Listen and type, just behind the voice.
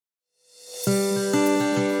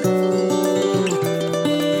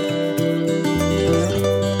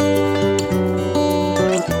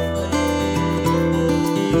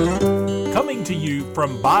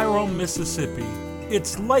from Byram, Mississippi,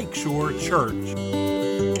 it's Lakeshore Church.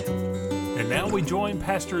 And now we join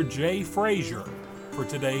Pastor Jay Frazier for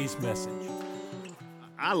today's message.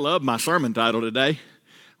 I love my sermon title today.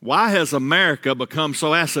 Why has America become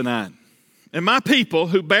so asinine? And my people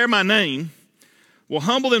who bear my name will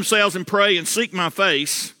humble themselves and pray and seek my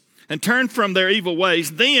face and turn from their evil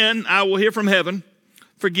ways. Then I will hear from heaven,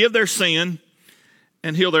 forgive their sin,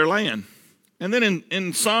 and heal their land. And then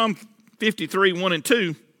in Psalm 53, 1 and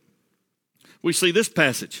 2, we see this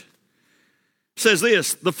passage. It says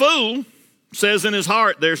this, the fool says in his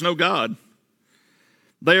heart, there's no God.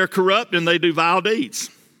 They are corrupt and they do vile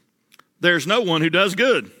deeds. There's no one who does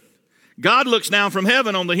good. God looks down from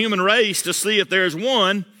heaven on the human race to see if there is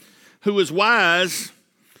one who is wise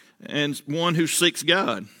and one who seeks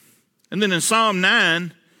God. And then in Psalm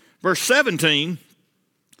 9, verse 17,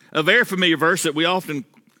 a very familiar verse that we often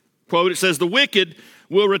quote, it says, the wicked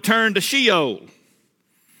will return to Sheol.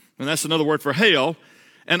 And that's another word for hell.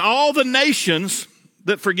 And all the nations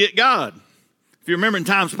that forget God. If you remember in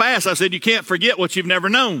times past, I said you can't forget what you've never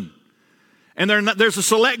known. And there's a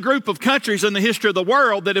select group of countries in the history of the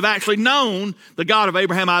world that have actually known the God of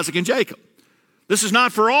Abraham, Isaac, and Jacob. This is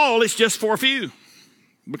not for all, it's just for a few,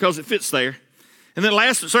 because it fits there. And then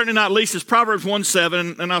last, but certainly not least, is Proverbs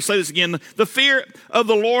 1:7, and I'll say this again, the fear of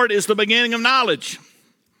the Lord is the beginning of knowledge.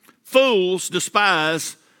 Fools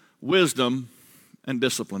despise wisdom and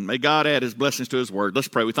discipline. May God add his blessings to his word. Let's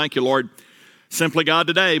pray. We thank you, Lord. Simply, God,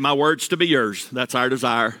 today, my words to be yours. That's our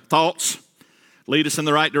desire. Thoughts, lead us in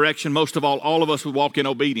the right direction. Most of all of us would walk in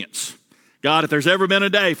obedience. God, if there's ever been a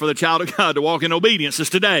day for the child of God to walk in obedience, it's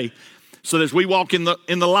today. So that as we walk in the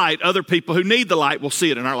light, other people who need the light will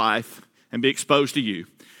see it in our life and be exposed to you.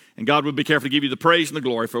 And God, we'll be careful to give you the praise and the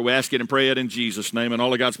glory, for we ask it and pray it in Jesus' name. And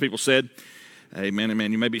all of God's people said, amen,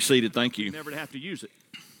 amen. You may be seated. Thank you. Never have to use it.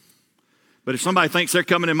 But if somebody thinks they're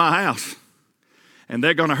coming in my house and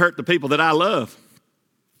they're going to hurt the people that I love,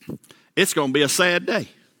 it's going to be a sad day.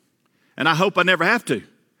 And I hope I never have to.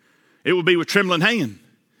 It will be with trembling hand.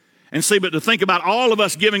 And see, but to think about all of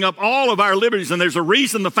us giving up all of our liberties, and there's a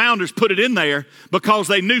reason the founders put it in there, because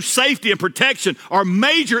they knew safety and protection are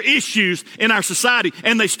major issues in our society,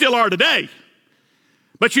 and they still are today.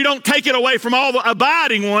 But you don't take it away from all the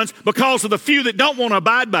abiding ones because of the few that don't want to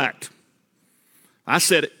abide by it. I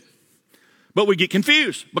said it. But we get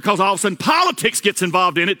confused because all of a sudden politics gets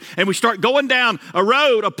involved in it, and we start going down a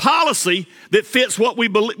road, a policy that fits what we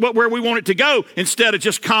believe, where we want it to go, instead of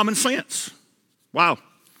just common sense. Wow.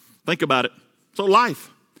 Think about it. So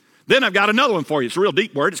life. Then I've got another one for you. It's a real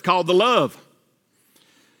deep word. It's called the love.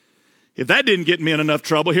 If that didn't get me in enough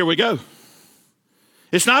trouble, here we go.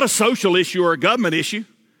 It's not a social issue or a government issue.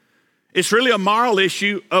 It's really a moral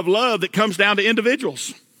issue of love that comes down to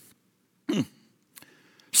individuals.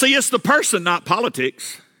 See, it's the person, not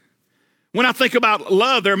politics. When I think about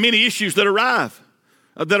love, there are many issues that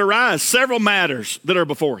arise, several matters that are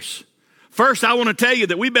before us. First, I want to tell you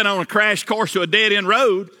that we've been on a crash course to a dead-end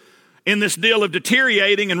road in this deal of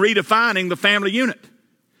deteriorating and redefining the family unit.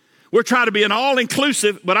 We're trying to be an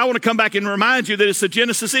all-inclusive, but I want to come back and remind you that it's a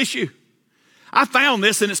Genesis issue. I found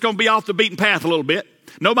this, and it's going to be off the beaten path a little bit.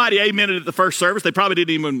 Nobody amened at the first service. They probably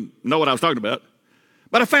didn't even know what I was talking about.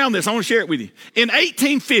 But I found this. I want to share it with you. In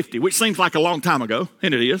 1850, which seems like a long time ago,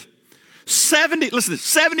 and it is,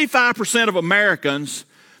 75% of Americans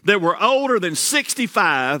that were older than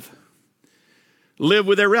 65 live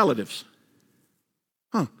with their relatives.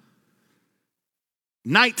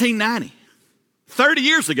 1990, 30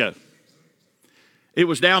 years ago, it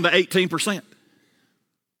was down to 18%.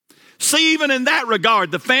 See, even in that regard,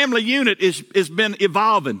 the family unit has been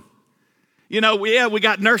evolving. You know, we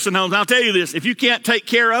got nursing homes. I'll tell you this, if you can't take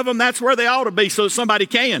care of them, that's where they ought to be so somebody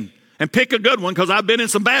can. And pick a good one, because I've been in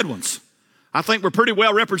some bad ones. I think we're pretty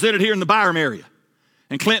well represented here in the Byram area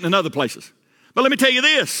and Clinton and other places. But let me tell you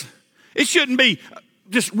this, it shouldn't be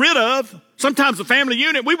just rid of. Sometimes the family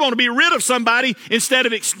unit, we want to be rid of somebody instead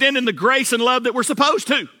of extending the grace and love that we're supposed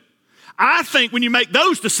to. I think when you make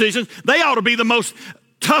those decisions, they ought to be the most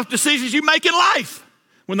tough decisions you make in life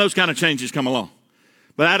when those kind of changes come along.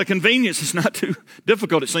 But out of convenience, it's not too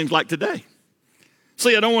difficult, it seems like today.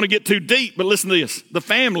 See, I don't want to get too deep, but listen to this. The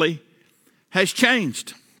family has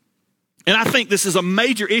changed. And I think this is a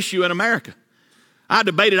major issue in America. I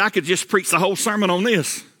debated I could just preach the whole sermon on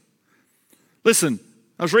this. Listen,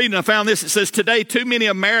 I was reading, I found this. It says, today, too many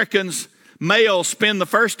Americans, males, spend the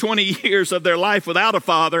first 20 years of their life without a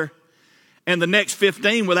father and the next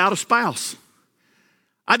 15 without a spouse.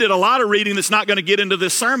 I did a lot of reading that's not going to get into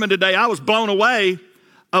this sermon today. I was blown away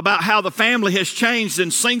about how the family has changed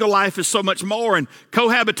and single life is so much more and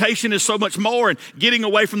cohabitation is so much more and getting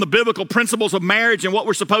away from the biblical principles of marriage and what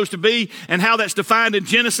we're supposed to be and how that's defined in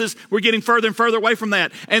Genesis. We're getting further and further away from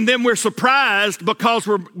that. And then we're surprised because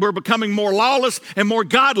we're becoming more lawless and more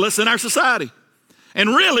godless in our society.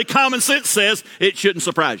 And really, common sense says it shouldn't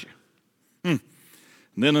surprise you.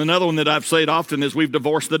 And then another one that I've said often is we've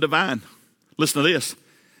divorced the divine. Listen to this.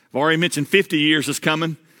 I've already mentioned 50 years is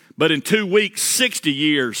coming. But in 2 weeks, 60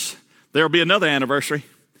 years, there will be another anniversary.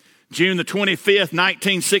 June the 25th,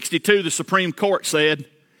 1962, the Supreme Court said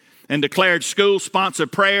and declared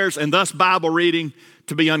school-sponsored prayers and thus Bible reading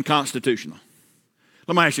to be unconstitutional.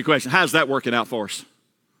 Let me ask you a question. How's that working out for us?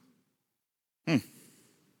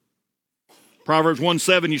 Proverbs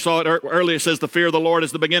 1:7, you saw it earlier, says the fear of the Lord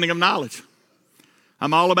is the beginning of knowledge.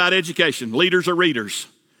 I'm all about education. Leaders are readers.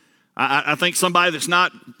 I think somebody that's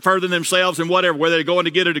not furthering themselves in whatever, whether they're going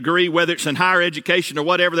to get a degree, whether it's in higher education or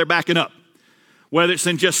whatever, they're backing up. Whether it's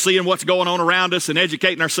in just seeing what's going on around us and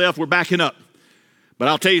educating ourselves, we're backing up. But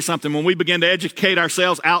I'll tell you something, when we begin to educate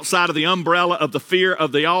ourselves outside of the umbrella of the fear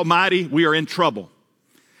of the Almighty, we are in trouble.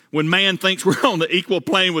 When man thinks we're on the equal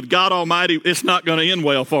plane with God Almighty, it's not going to end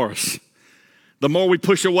well for us. The more we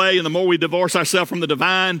push away and the more we divorce ourselves from the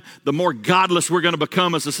divine, the more godless we're going to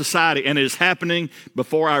become as a society. And it is happening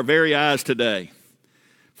before our very eyes today.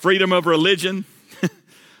 Freedom of religion.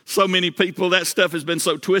 So many people, that stuff has been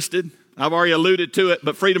so twisted. I've already alluded to it,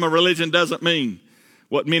 but freedom of religion doesn't mean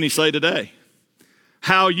what many say today.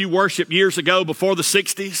 How you worshiped years ago before the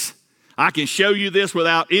 60s, I can show you this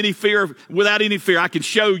without any fear. I can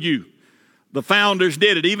show you. The founders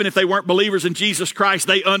did it. Even if they weren't believers in Jesus Christ,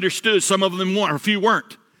 they understood. Some of them weren't, or a few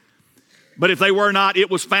weren't. But if they were not, it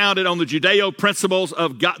was founded on the Judeo principles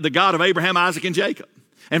of God, the God of Abraham, Isaac, and Jacob.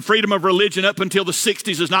 And freedom of religion up until the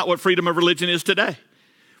 60s is not what freedom of religion is today.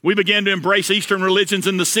 We began to embrace Eastern religions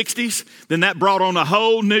in the 60s. Then that brought on a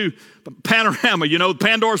whole new panorama. You know,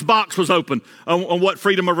 Pandora's box was open on what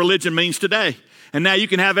freedom of religion means today. And now you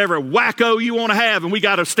can have every wacko you want to have, and we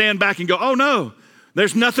got to stand back and go, oh no.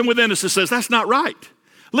 There's nothing within us that says that's not right.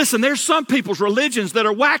 Listen, there's some people's religions that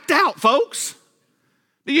are whacked out, folks.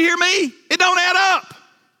 Do you hear me? It don't add up.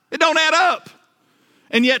 It don't add up.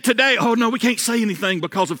 And yet today, oh no, we can't say anything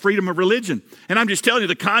because of freedom of religion. And I'm just telling you,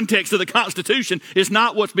 the context of the Constitution is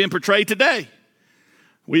not what's being portrayed today.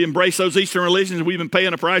 We embrace those Eastern religions and we've been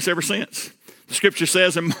paying a price ever since. The scripture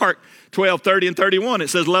says in Mark 12:30 and 31, it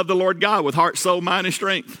says, love the Lord God with heart, soul, mind, and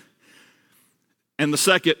strength. And the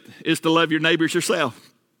second is to love your neighbors yourself.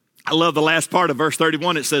 I love the last part of verse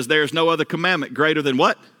 31. It says, there is no other commandment greater than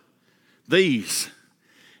what? These.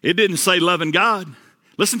 It didn't say loving God.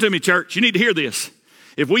 Listen to me, church. You need to hear this.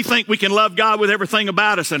 If we think we can love God with everything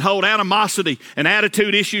about us and hold animosity and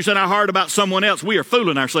attitude issues in our heart about someone else, we are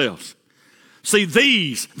fooling ourselves. See,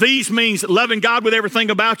 these means loving God with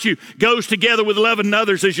everything about you goes together with loving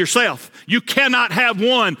others as yourself. You cannot have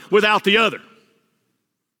one without the other.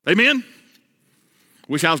 Amen?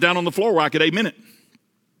 Wish I was down on the floor where I could amen it.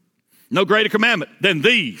 No greater commandment than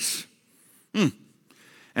these. And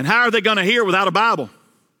how are they going to hear without a Bible?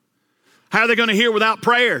 How are they going to hear without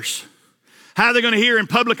prayers? How are they going to hear in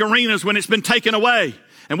public arenas when it's been taken away?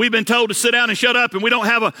 And we've been told to sit down and shut up and we don't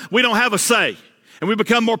have a say. And we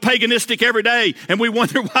become more paganistic every day and we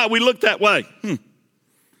wonder why we look that way.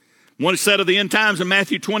 One said of the end times in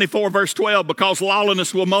Matthew 24 verse 12, because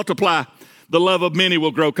lawlessness will multiply, the love of many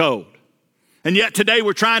will grow cold. And yet today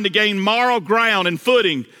we're trying to gain moral ground and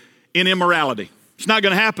footing in immorality. It's not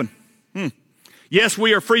going to happen. Yes,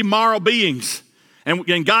 we are free moral beings.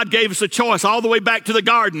 And God gave us a choice all the way back to the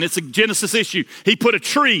garden. It's a Genesis issue. He put a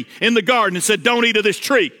tree in the garden and said, don't eat of this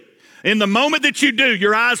tree. In the moment that you do,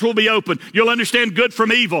 your eyes will be open. You'll understand good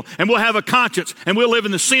from evil. And we'll have a conscience. And we'll live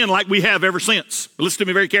in the sin like we have ever since. But listen to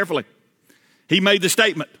me very carefully. He made the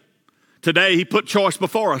statement. Today, he put choice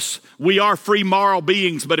before us. We are free moral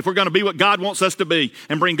beings, but if we're going to be what God wants us to be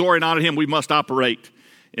and bring glory and honor to him, we must operate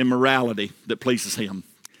in morality that pleases him.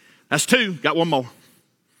 That's two. Got one more.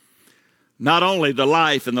 Not only the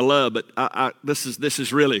life and the love, but this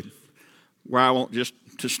is really where I want just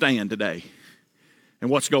to stand today and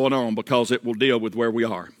what's going on, because it will deal with where we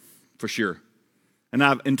are for sure. And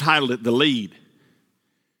I've entitled it The Lead.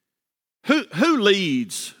 Who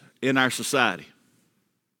leads in our society?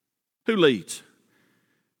 Who leads?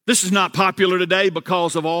 This is not popular today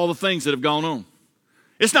because of all the things that have gone on.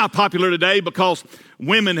 It's not popular today because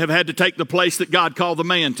women have had to take the place that God called the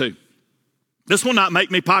man to. This will not make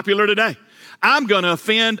me popular today. I'm going to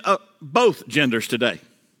offend both genders today.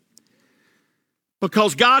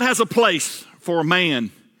 Because God has a place for a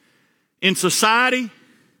man in society,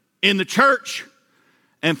 in the church,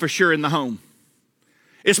 and for sure in the home.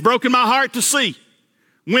 It's broken my heart to see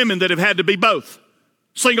women that have had to be both.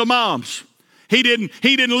 Single moms. He didn't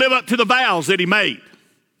live up to the vows that he made.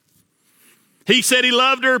 He said he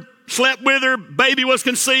loved her, slept with her, baby was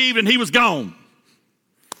conceived, and he was gone.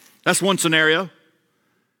 That's one scenario.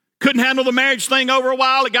 Couldn't handle the marriage thing over a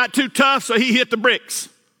while. It got too tough, so he hit the bricks.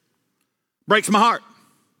 Breaks my heart.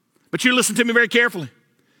 But you listen to me very carefully.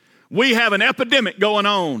 We have an epidemic going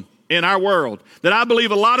on in our world that I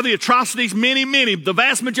believe a lot of the atrocities, the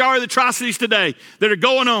vast majority of the atrocities today that are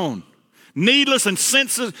going on, needless and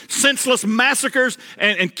senseless massacres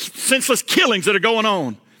and senseless killings that are going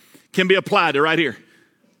on, can be applied to right here.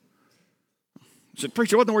 I said,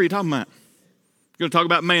 preacher, what in the world are you talking about? You're going to talk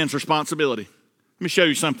about man's responsibility. Let me show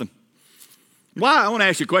you something. I want to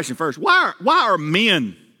ask you a question first. Why are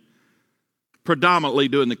men predominantly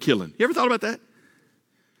doing the killing? You ever thought about that?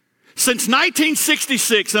 Since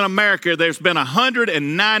 1966 in America, there's been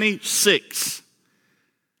 196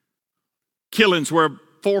 killings where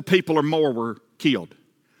 4 people or more were killed.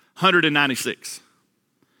 196.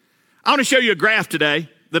 I want to show you a graph today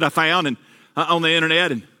that I found on the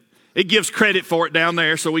internet, and it gives credit for it down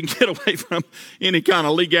there so we can get away from any kind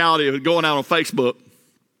of legality of going out on Facebook,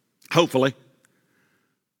 hopefully.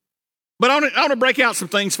 But I want to break out some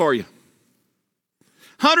things for you.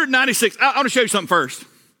 196. I want to show you something first.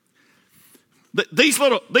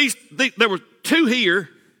 There were 2 here,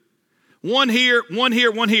 1 here, 1 here,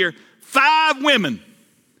 1 here. 5 women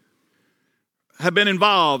have been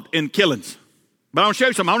involved in killings. But I want to show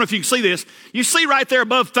you something. I don't know if you can see this. You see right there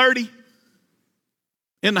above 30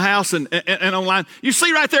 in the house and online. You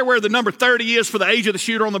see right there where the number 30 is for the age of the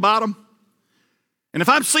shooter on the bottom? And if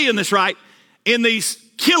I'm seeing this right, in these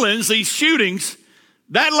killings, these shootings,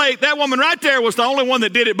 that woman right there was the only one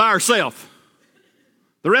that did it by herself.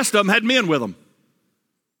 The rest of them had men with them.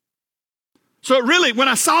 So it really, when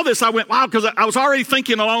I saw this, I went, wow, because I was already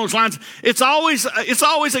thinking along those lines. It's always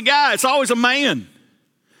a guy. It's always a man.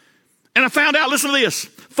 And I found out, listen to this,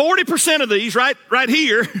 40% of these right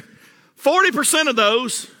here, 40% of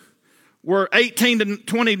those were 18 to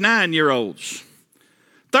 29-year-olds.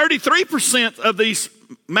 33% of these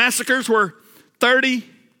massacres were 30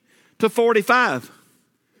 to 45.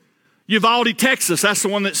 Uvalde, Texas, that's the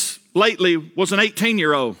one that's lately was an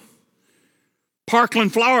 18-year-old.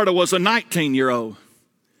 Parkland, Florida was a 19-year-old.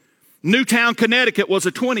 Newtown, Connecticut was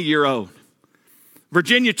a 20-year-old.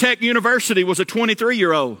 Virginia Tech University was a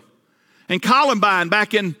 23-year-old. And Columbine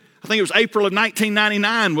back in, I think it was April of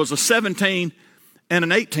 1999, was a 17 and an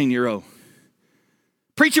 18-year-old.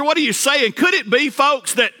 Preacher, what are you saying? Could it be,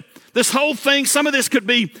 folks, that this whole thing, some of this could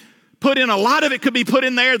be put in, a lot of it could be put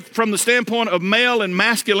in there from the standpoint of male and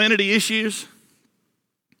masculinity issues?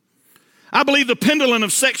 I believe the pendulum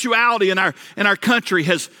of sexuality in our country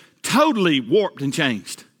has totally warped and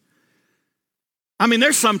changed. I mean,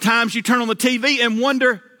 there's sometimes you turn on the TV and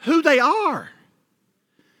wonder who they are.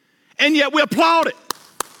 And yet we applaud it.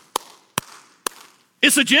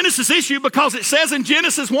 It's a Genesis issue because it says in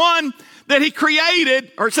Genesis 1 that he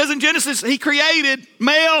created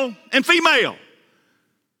male and female.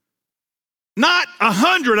 Not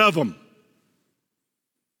 100 of them.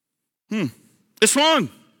 It swung.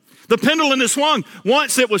 The pendulum is swung.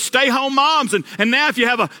 Once it was stay-home moms, and now if you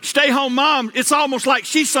have a stay-home mom, it's almost like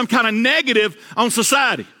she's some kind of negative on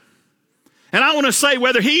society. And I want to say,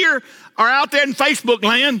 whether here or out there in Facebook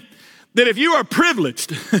land, that if you are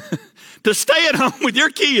privileged to stay at home with your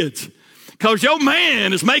kids because your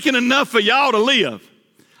man is making enough for y'all to live,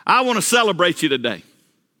 I want to celebrate you today.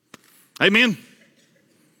 Amen?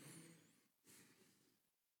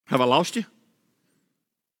 Have I lost you?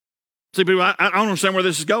 See, people, I don't understand where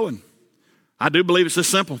this is going. I do believe it's this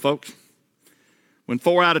simple, folks. When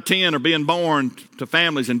 4 out of 10 are being born to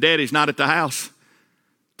families and daddy's not at the house,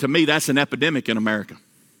 to me, that's an epidemic in America.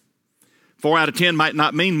 4 out of 10 might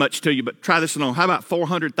not mean much to you, but try this on. How about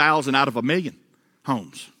 400,000 out of 1 million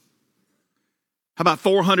homes? How about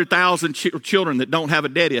 400,000 children that don't have a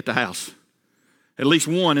daddy at the house? At least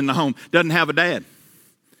one in the home doesn't have a dad.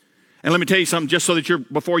 And let me tell you something, just so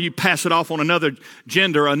that before you pass it off on another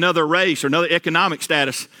gender, another race, or another economic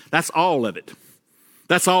status, that's all of it.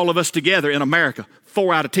 That's all of us together in America,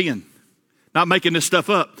 4 out of 10. Not making this stuff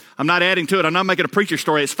up. I'm not adding to it. I'm not making a preacher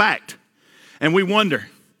story. It's fact. And we wonder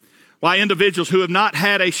why individuals who have not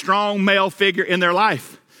had a strong male figure in their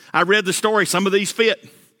life. I read the story. Some of these fit.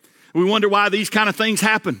 We wonder why these kind of things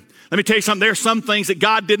happen. Let me tell you something. There's some things that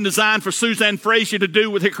God didn't design for Suzanne Frazier to do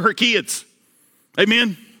with her kids.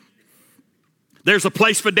 Amen? There's a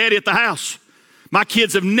place for daddy at the house. My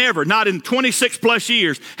kids have never, not in 26 plus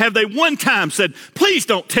years, have they one time said, please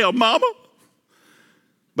don't tell mama.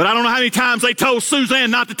 But I don't know how many times they told Suzanne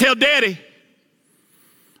not to tell daddy.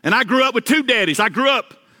 And I grew up with two daddies. I grew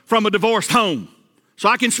up from a divorced home. So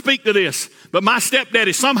I can speak to this. But my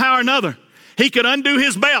stepdaddy, somehow or another, he could undo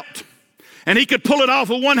his belt. And he could pull it off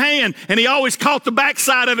with one hand. And he always caught the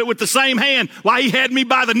backside of it with the same hand while he had me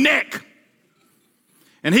by the neck.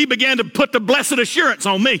 And he began to put the blessed assurance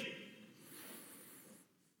on me.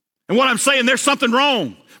 And what I'm saying, there's something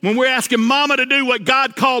wrong when we're asking mama to do what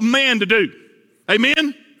God called man to do.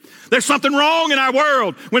 Amen? There's something wrong in our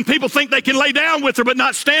world when people think they can lay down with her but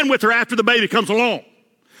not stand with her after the baby comes along.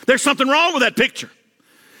 There's something wrong with that picture.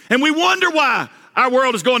 And we wonder why our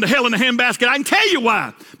world is going to hell in a handbasket. I can tell you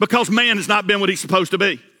why. Because man has not been what he's supposed to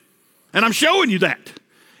be. And I'm showing you that.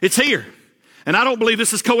 It's here. And I don't believe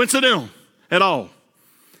this is coincidental at all.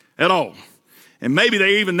 At all. And maybe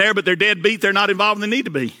they're even there, but they're deadbeat. They're not involved and they need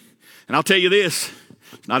to be. And I'll tell you this.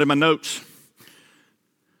 It's not in my notes.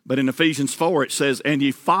 But in Ephesians 4 it says, and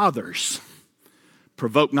ye fathers,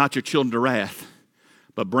 provoke not your children to wrath,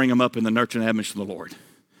 but bring them up in the nurture and admonition of the Lord.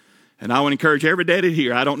 And I want to encourage every daddy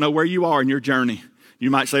here. I don't know where you are in your journey. You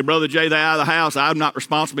might say, Brother Jay, they're out of the house. I'm not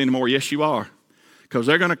responsible anymore. Yes, you are. Because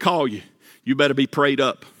they're going to call you. You better be prayed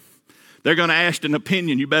up. They're going to ask an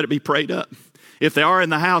opinion. You better be prayed up. If they are in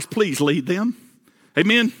the house, please lead them.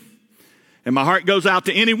 Amen. And my heart goes out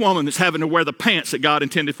to any woman that's having to wear the pants that God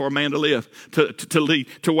intended for a man to live,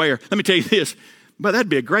 to wear. Let me tell you this. But that'd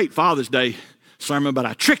be a great Father's Day sermon, but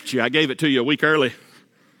I tricked you. I gave it to you a week early.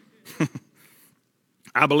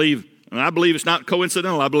 I believe it's not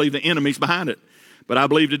coincidental. I believe the enemy's behind it. But I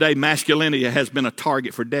believe today masculinity has been a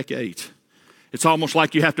target for decades. It's almost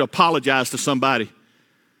like you have to apologize to somebody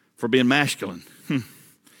for being masculine.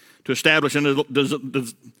 To establish and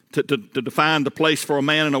to define the place for a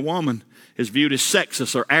man and a woman is viewed as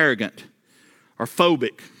sexist or arrogant or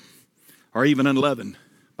phobic or even unloving.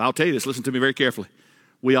 But I'll tell you this, listen to me very carefully.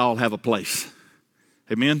 We all have a place.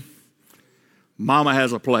 Amen? Mama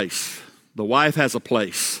has a place. The wife has a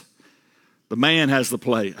place. The man has a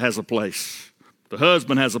place. The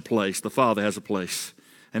husband has a place. The father has a place.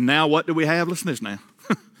 And now what do we have? Listen to this now.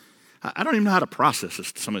 I don't even know how to process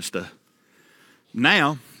some of this stuff.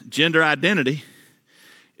 Now, gender identity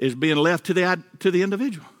is being left to the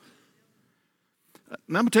individual.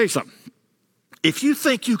 Now, I'm going to tell you something. If you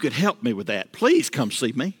think you could help me with that, please come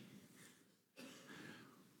see me.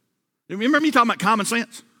 Remember me talking about common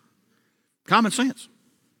sense? Common sense.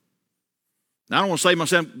 Now, I don't want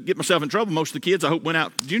to get myself in trouble. Most of the kids, I hope, went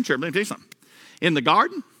out to June church. Let me tell you something. In the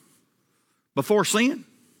garden, before sin,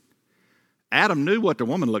 Adam knew what the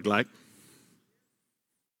woman looked like.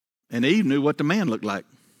 And Eve knew what the man looked like.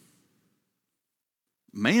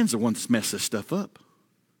 Man's the one that's messed this stuff up,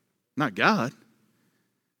 not God.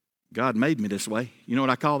 God made me this way. You know what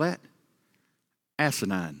I call that?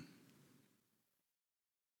 Asinine.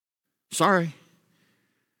 Sorry.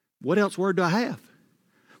 What else word do I have?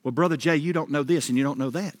 Well, Brother Jay, you don't know this and you don't know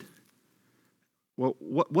that. Well,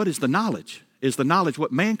 what is the knowledge? Is the knowledge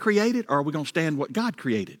what man created, or are we going to stand what God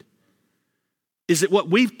created? Is it what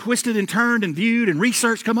we've twisted and turned and viewed and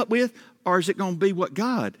researched come up with, or is it going to be what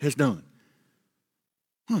God has done?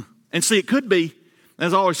 And see, it could be,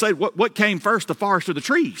 as I always say, what came first, the forest or the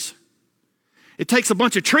trees? It takes a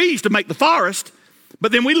bunch of trees to make the forest,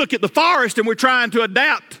 but then we look at the forest and we're trying to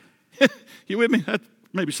adapt. You with me? I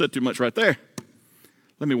maybe said too much right there.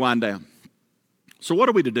 Let me wind down. So what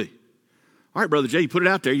are we to do? All right, Brother Jay, you put it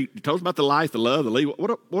out there. You told us about the life, the love, the leave.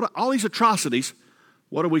 What all these atrocities,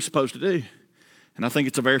 what are we supposed to do? And I think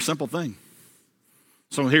it's a very simple thing.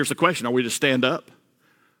 So here's the question. Are we to stand up,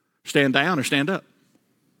 stand down, or stand up?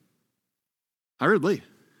 I really believe.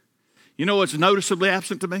 You know what's noticeably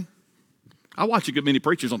absent to me? I watch a good many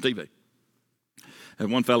preachers on TV.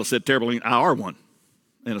 And one fellow said, terribly, I are one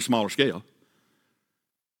in a smaller scale.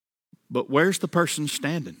 But where's the person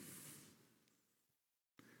standing?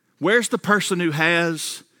 Where's the person who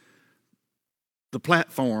has the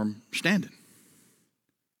platform standing?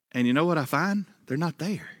 And you know what I find? They're not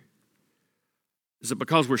there. Is it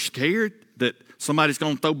because we're scared that somebody's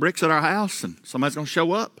going to throw bricks at our house and somebody's going to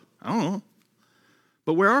show up? I don't know.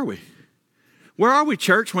 But where are we? Where are we,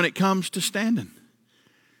 church, when it comes to standing?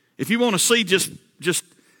 If you want to see just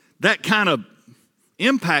that kind of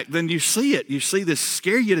impact, then you see it. You see this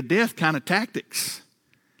scare you to death kind of tactics.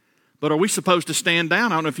 But are we supposed to stand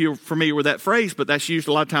down? I don't know if you're familiar with that phrase, but that's used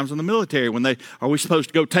a lot of times in the military. Are we supposed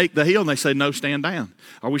to go take the hill? And they say, no, stand down.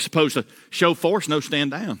 Are we supposed to show force? No, stand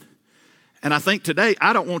down. And I think today,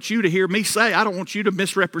 I don't want you to hear me say, I don't want you to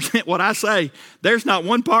misrepresent what I say. There's not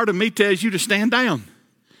one part of me tells you to stand down.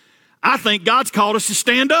 I think God's called us to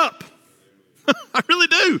stand up. I really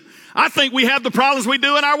do. I think we have the problems we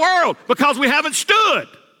do in our world because we haven't stood.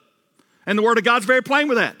 And the Word of God's very plain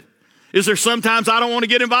with that. Is there sometimes I don't want to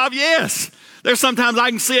get involved? Yes. There's sometimes I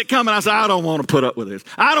can see it coming. I say, I don't want to put up with this.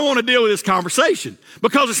 I don't want to deal with this conversation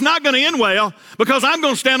because it's not going to end well, because I'm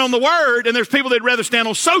going to stand on the Word, and there's people that'd rather stand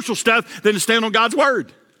on social stuff than to stand on God's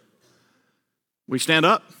Word. We stand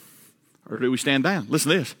up or do we stand down?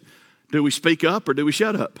 Listen to this. Do we speak up or do we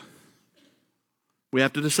shut up? We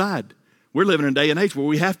have to decide. We're living in a day and age where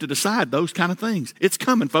we have to decide those kind of things. It's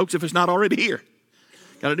coming, folks, if it's not already here.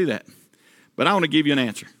 Got to do that. But I want to give you an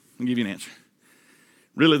answer. I'll give you an answer.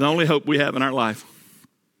 Really, the only hope we have in our life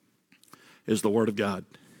is the Word of God.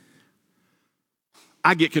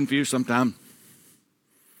 I get confused sometimes.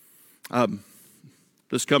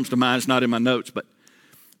 This comes to mind. It's not in my notes, but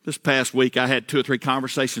this past week I had 2 or 3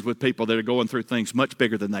 conversations with people that are going through things much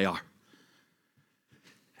bigger than they are.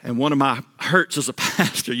 And one of my hurts as a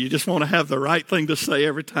pastor, you just want to have the right thing to say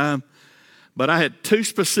every time. But I had 2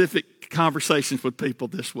 specific conversations with people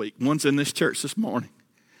this week. One's in this church this morning,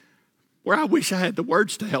 where I wish I had the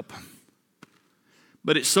words to help them.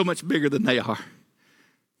 But it's so much bigger than they are.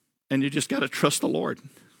 And you just got to trust the Lord.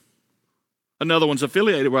 Another one's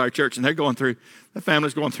affiliated with our church, and the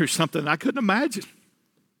family's going through something I couldn't imagine.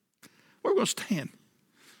 Where are we going to stand?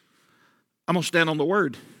 I'm going to stand on the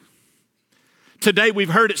Word. Today we've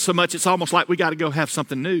heard it so much, it's almost like we got to go have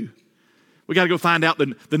something new. We got to go find out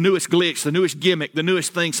the newest glitch, the newest gimmick, the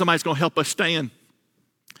newest thing. Somebody's going to help us stand.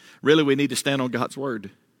 Really, we need to stand on God's Word.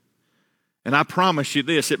 And I promise you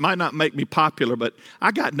this, it might not make me popular, but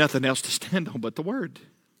I got nothing else to stand on but the Word.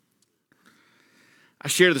 I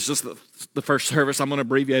shared this as the first service. I'm going to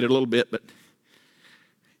abbreviate it a little bit, but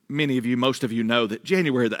most of you know that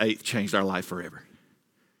January the 8th changed our life forever.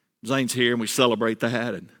 Zane's here and we celebrate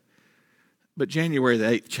that. But January the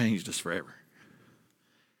 8th changed us forever.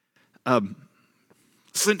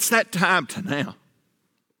 Since that time to now,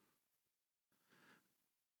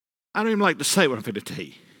 I don't even like to say what I'm going to tell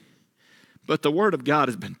you, but the Word of God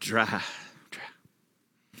has been dry.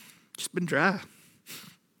 Just been dry.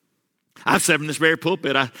 I've said in this very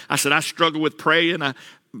pulpit, I said I struggle with praying.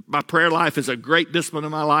 My prayer life is a great discipline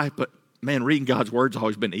in my life, but man, reading God's Word's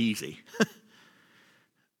always been easy.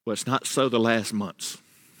 Well, it's not so the last months.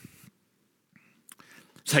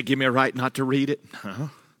 Does that give me a right not to read it?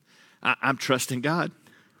 No. I'm trusting God.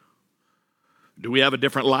 Do we have a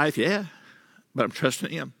different life? Yeah, but I'm trusting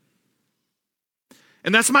Him.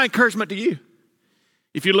 And that's my encouragement to you.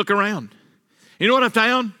 If you look around, you know what I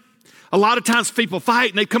found? A lot of times people fight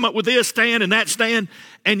and they come up with this stand and that stand,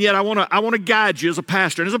 and yet I want to guide you as a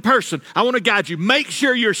pastor and as a person. I want to guide you. Make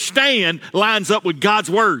sure your stand lines up with God's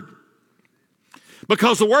Word.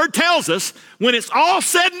 Because the Word tells us when it's all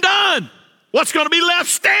said and done, what's going to be left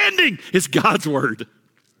standing is God's Word.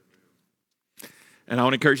 And I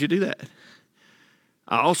want to encourage you to do that.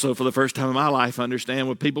 I also, for the first time in my life, understand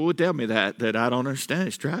when people would tell me that I don't understand.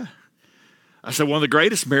 It's dry. I said one of the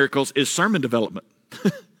greatest miracles is sermon development.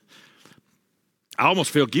 I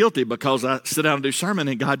almost feel guilty because I sit down and do sermon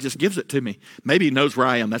and God just gives it to me. Maybe He knows where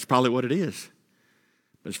I am. That's probably what it is.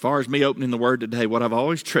 But as far as me opening the Word today, what I've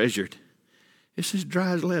always treasured, it's as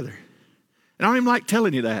dry as leather. And I don't even like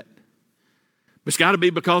telling you that. But it's got to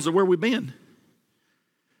be because of where we've been.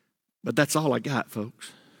 But that's all I got,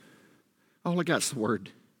 folks. All I got is the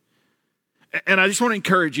Word. And I just want to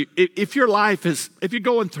encourage you, if your life if you're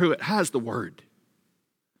going through it, how's the Word?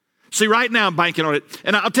 See, right now I'm banking on it.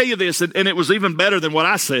 And I'll tell you this, and it was even better than what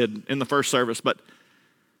I said in the first service, but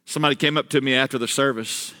somebody came up to me after the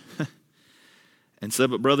service and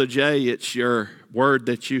said, but Brother Jay, it's your Word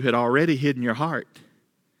that you had already hid in your heart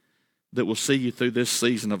that will see you through this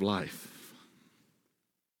season of life.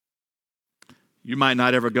 You might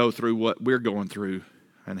not ever go through what we're going through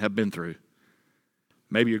and have been through.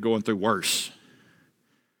 Maybe you're going through worse.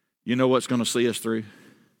 You know what's going to see us through?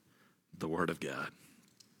 The Word of God.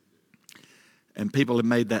 And people have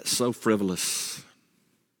made that so frivolous.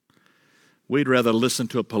 We'd rather listen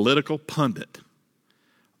to a political pundit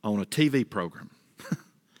on a TV program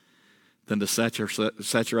than to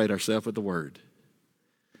saturate ourselves with the Word.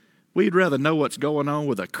 We'd rather know what's going on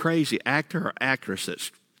with a crazy actor or actress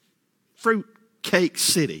that's fruitcake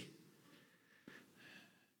city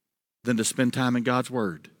than to spend time in God's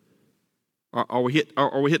Word. Are we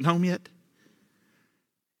hitting home yet?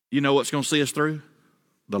 You know what's going to see us through?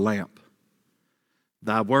 The lamp.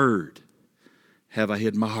 Thy Word have I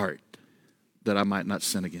hid in my heart that I might not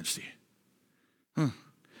sin against you.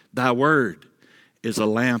 Thy Word is a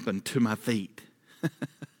lamp unto my feet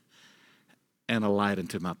and a light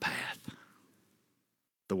unto my path.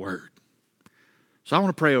 The Word. So I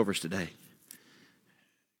want to pray over us today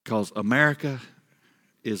because America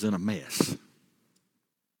is in a mess.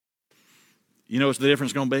 You know what's the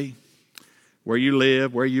difference going to be? where you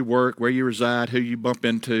live, where you work, where you reside, who you bump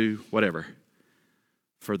into, whatever,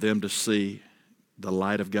 for them to see the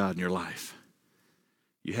light of God in your life.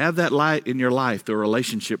 You have that light in your life through a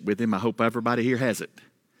relationship with Him. I hope everybody here has it.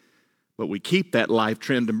 But we keep that life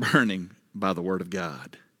trimmed and burning by the Word of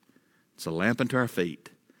God. It's a lamp unto our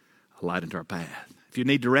feet, a light unto our path. If you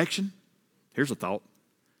need direction, here's a thought.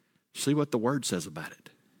 See what the Word says about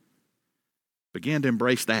it. Begin to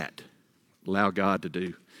embrace that. Allow God to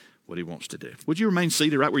do what He wants to do. Would you remain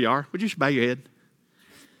seated right where you are? Would you just bow your head?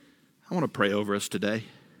 I want to pray over us today.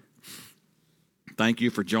 Thank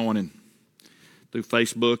you for joining through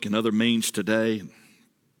Facebook and other means today,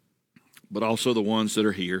 but also the ones that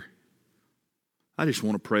are here. I just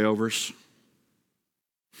want to pray over us.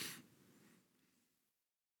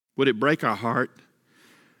 Would it break our heart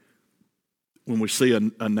when we see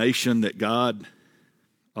a nation that God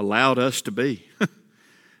allowed us to be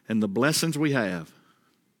and the blessings we have?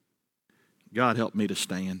 God, help me to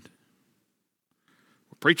stand.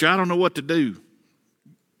 Preacher, I don't know what to do.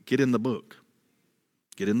 Get in the book.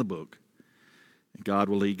 Get in the book. And God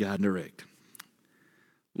will lead, guide, and direct.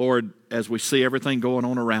 Lord, as we see everything going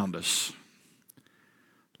on around us,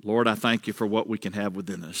 Lord, I thank you for what we can have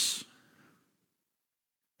within us.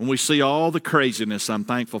 When we see all the craziness, I'm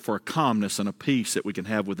thankful for a calmness and a peace that we can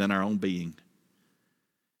have within our own being.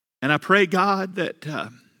 And I pray, God, that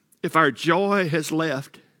if our joy has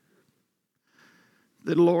left,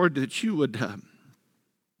 that, Lord, that you would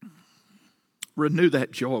renew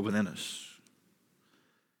that joy within us.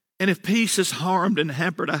 And if peace is harmed and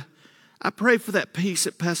hampered, I pray for that peace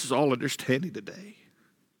that passes all understanding today.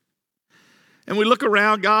 And we look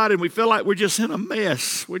around, God, and we feel like we're just in a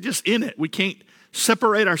mess. We're just in it. We can't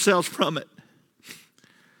separate ourselves from it.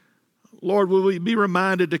 Lord, will we be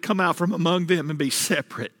reminded to come out from among them and be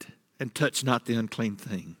separate and touch not the unclean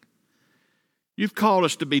thing? You've called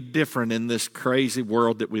us to be different in this crazy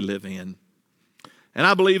world that we live in. And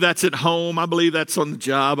I believe that's at home. I believe that's on the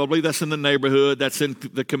job. I believe that's in the neighborhood. That's in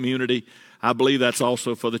the community. I believe that's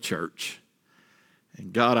also for the church.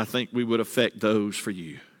 And God, I think we would affect those for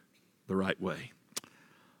you the right way.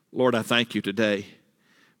 Lord, I thank you today.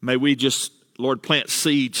 May we just, Lord, plant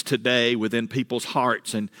seeds today within people's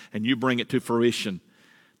hearts and you bring it to fruition.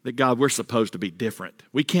 That, God, we're supposed to be different.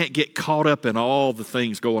 We can't get caught up in all the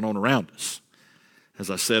things going on around us. As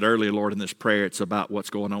I said earlier, Lord, in this prayer, it's about what's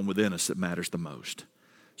going on within us that matters the most.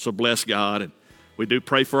 So bless God, and we do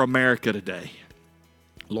pray for America today.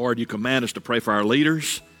 Lord, you command us to pray for our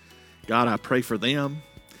leaders. God, I pray for them.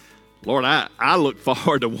 Lord, I look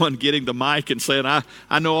forward to one getting the mic and saying,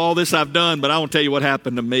 I know all this I've done, but I want to tell you what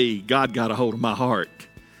happened to me. God got a hold of my heart.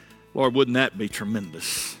 Lord, wouldn't that be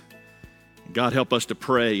tremendous? God, help us to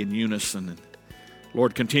pray in unison. And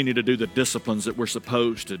Lord, continue to do the disciplines that we're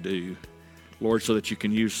supposed to do. Lord, so that you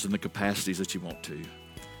can use us in the capacities that you want to.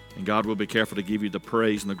 And God, will be careful to give you the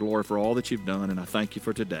praise and the glory for all that you've done. And I thank you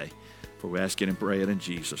for today. For we ask it and pray it in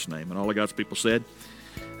Jesus' name. And all of God's people said,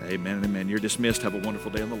 amen and amen. You're dismissed. Have a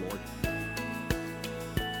wonderful day in the Lord.